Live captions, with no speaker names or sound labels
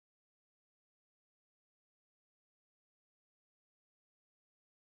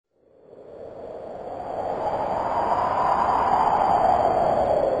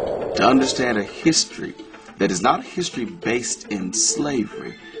to understand a history that is not a history based in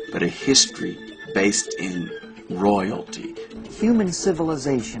slavery, but a history based in royalty. Human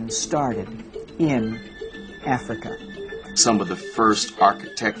civilization started in Africa. Some of the first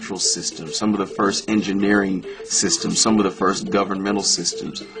architectural systems, some of the first engineering systems, some of the first governmental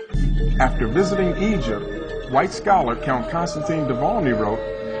systems. After visiting Egypt, white scholar Count Constantine Duvalny wrote,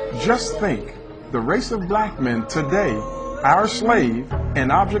 "Just think, the race of black men today, our slave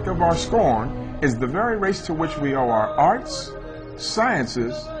and object of our scorn, is the very race to which we owe our arts,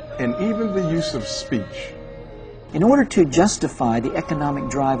 sciences, and even the use of speech." In order to justify the economic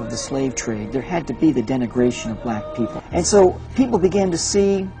drive of the slave trade, there had to be the denigration of black people. And so people began to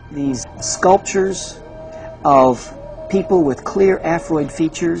see these sculptures of people with clear Afroid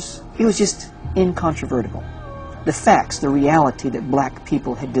features. It was just incontrovertible. The facts, the reality that black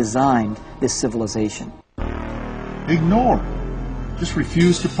people had designed this civilization. Ignore. Just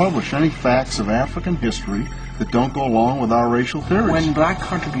refuse to publish any facts of African history that don't go along with our racial theories. When black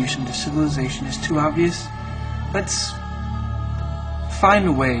contribution to civilization is too obvious, let's find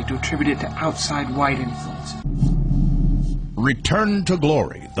a way to attribute it to outside white influence. Return to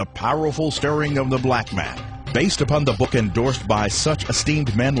Glory, the powerful stirring of the black man. Based upon the book endorsed by such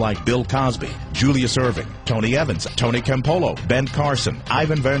esteemed men like Bill Cosby, Julius Erving, Tony Evans, Tony Campolo, Ben Carson,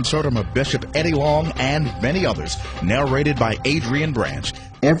 Ivan Van Sertima, Bishop Eddie Long, and many others, narrated by Adrian Branch.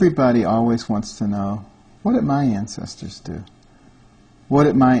 Everybody always wants to know, what did my ancestors do? What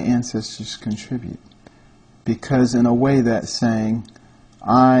did my ancestors contribute? Because in a way that's saying,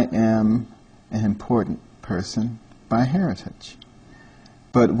 I am an important person by heritage.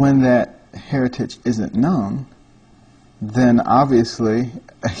 But when that heritage isn't known, then obviously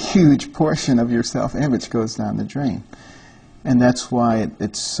a huge portion of your self-image goes down the drain. And that's why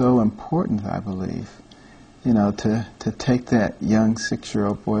it's so important, I believe, you know, to take that young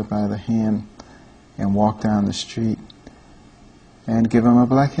 6-year-old boy by the hand and walk down the street and give him a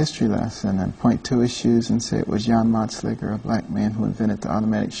black history lesson and point to his shoes and say it was Jan Madsliger, a black man who invented the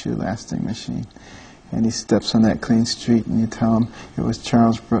automatic shoe lasting machine. And he steps on that clean street and you tell him it was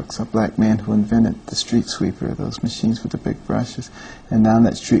Charles Brooks, a black man who invented the street sweeper, those machines with the big brushes. And down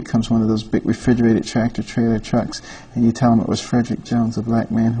that street comes one of those big refrigerated tractor trailer trucks and you tell him it was Frederick Jones, a black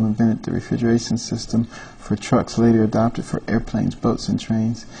man who invented the refrigeration system for trucks later adopted for airplanes, boats, and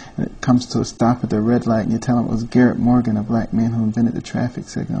trains. And it comes to a stop at the red light and you tell him it was Garrett Morgan, a black man who invented the traffic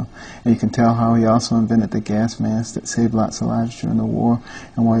signal. And you can tell how he also invented the gas mask that saved lots of lives during the war.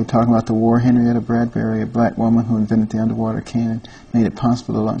 And while you're talking about the war, Henrietta Bradbury, a black woman who invented the underwater cannon, made it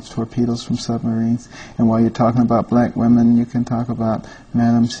possible to launch torpedoes from submarines. And while you're talking about black women, you can talk about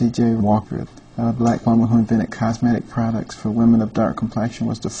Madam C.J. Walker, a black woman who invented cosmetic products for women of dark complexion,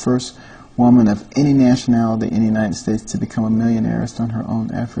 was the first woman of any nationality in the United States to become a millionaire on her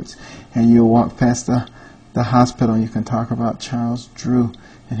own efforts. And you'll walk past the hospital and you can talk about Charles Drew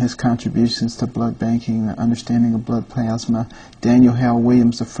and his contributions to blood banking, the understanding of blood plasma. Daniel Hale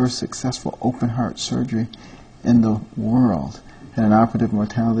Williams, the first successful open heart surgery in the world, at an operative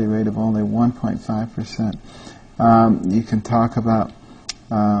mortality rate of only 1.5%. You can talk about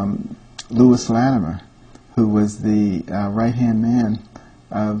Lewis Latimer, who was the right-hand man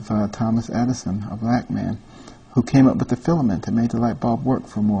of Thomas Edison, a black man, who came up with the filament that made the light bulb work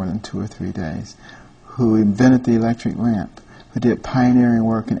for more than 2 or 3 days, who invented the electric lamp, who did pioneering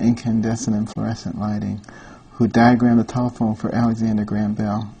work in incandescent and fluorescent lighting, who diagrammed the telephone for Alexander Graham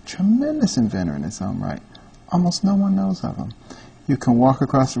Bell. Tremendous inventor in his own right. Almost no one knows of him. You can walk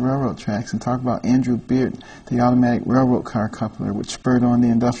across the railroad tracks and talk about Andrew Beard, the automatic railroad car coupler, which spurred on the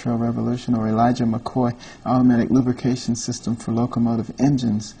Industrial Revolution, or Elijah McCoy, automatic lubrication system for locomotive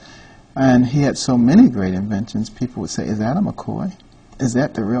engines. And he had so many great inventions, people would say, is that a McCoy? Is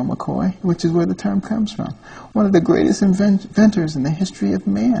that the real McCoy? Which is where the term comes from. One of the greatest inventors in the history of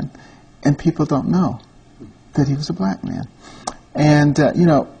man. And people don't know that he was a black man. And, you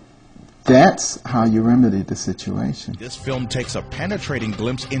know, that's how you remedy the situation. This film takes a penetrating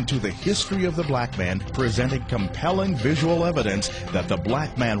glimpse into the history of the black man, presenting compelling visual evidence that the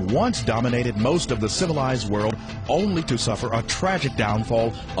black man once dominated most of the civilized world, only to suffer a tragic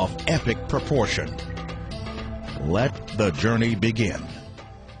downfall of epic proportion. Let the journey begin.